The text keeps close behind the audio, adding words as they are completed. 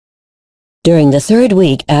During the third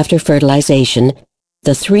week after fertilization,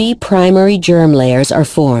 the 3 primary germ layers are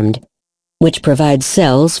formed, which provide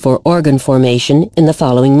cells for organ formation in the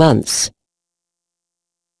following months.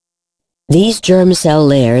 These germ cell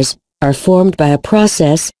layers are formed by a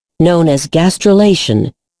process known as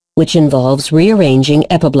gastrulation, which involves rearranging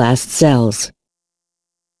epiblast cells.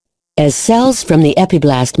 As cells from the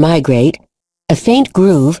epiblast migrate, a faint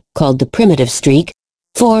groove, called the primitive streak,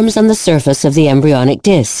 forms on the surface of the embryonic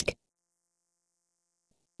disc.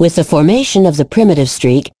 With the formation of the primitive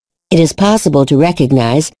streak, it is possible to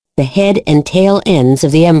recognize the head and tail ends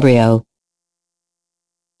of the embryo.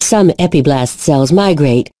 Some epiblast cells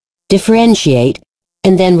migrate, differentiate,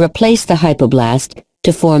 and then replace the hypoblast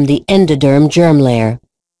to form the endoderm germ layer.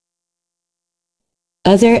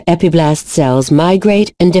 Other epiblast cells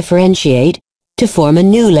migrate and differentiate to form a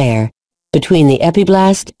new layer between the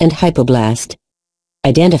epiblast and hypoblast,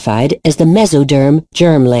 identified as the mesoderm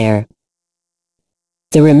germ layer.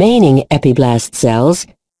 The remaining epiblast cells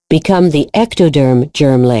become the ectoderm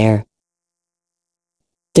germ layer.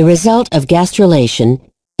 The result of gastrulation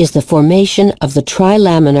is the formation of the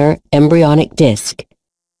trilaminar embryonic disc,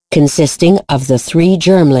 consisting of the 3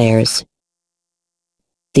 germ layers.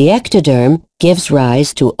 The ectoderm gives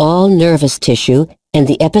rise to all nervous tissue and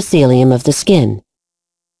the epithelium of the skin.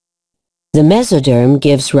 The mesoderm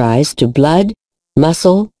gives rise to blood,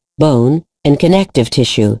 muscle, bone, and connective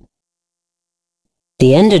tissue.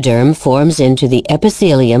 The endoderm forms into the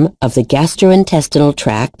epithelium of the gastrointestinal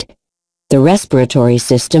tract, the respiratory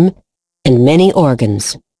system, and many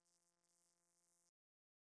organs.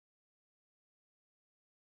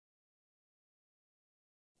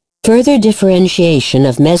 Further differentiation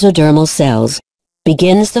of mesodermal cells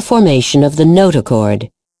begins the formation of the notochord.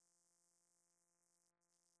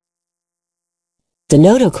 The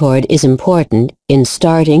notochord is important in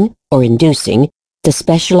starting or inducing the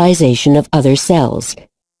specialization of other cells,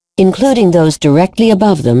 including those directly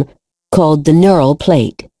above them, called the neural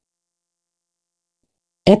plate.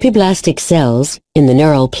 Epiblastic cells in the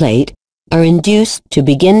neural plate are induced to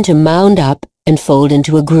begin to mound up and fold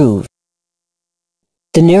into a groove.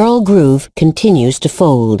 The neural groove continues to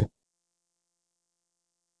fold.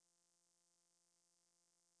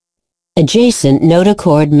 Adjacent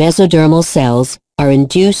notochord mesodermal cells are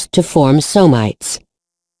induced to form somites.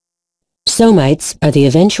 Somites are the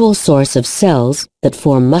eventual source of cells that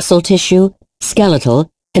form muscle tissue,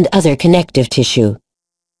 skeletal, and other connective tissue.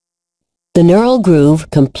 The neural groove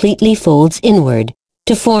completely folds inward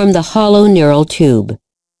to form the hollow neural tube.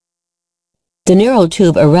 The neural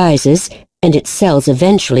tube arises and its cells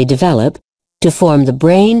eventually develop to form the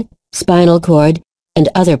brain, spinal cord, and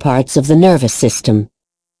other parts of the nervous system.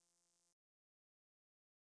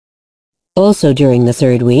 Also during the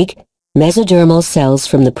third week, mesodermal cells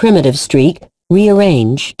from the primitive streak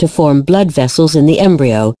rearrange to form blood vessels in the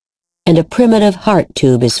embryo, and a primitive heart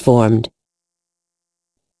tube is formed.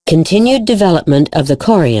 Continued development of the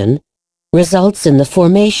chorion results in the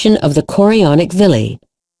formation of the chorionic villi,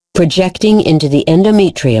 projecting into the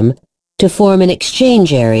endometrium to form an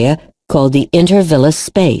exchange area called the intervillous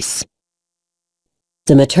space.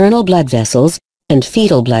 The maternal blood vessels and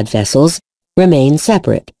fetal blood vessels remain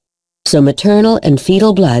separate, so maternal and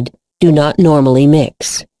fetal blood do not normally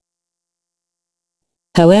mix.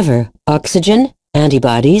 However, oxygen,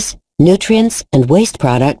 antibodies, nutrients, and waste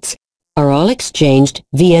products are all exchanged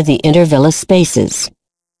via the intervillous spaces.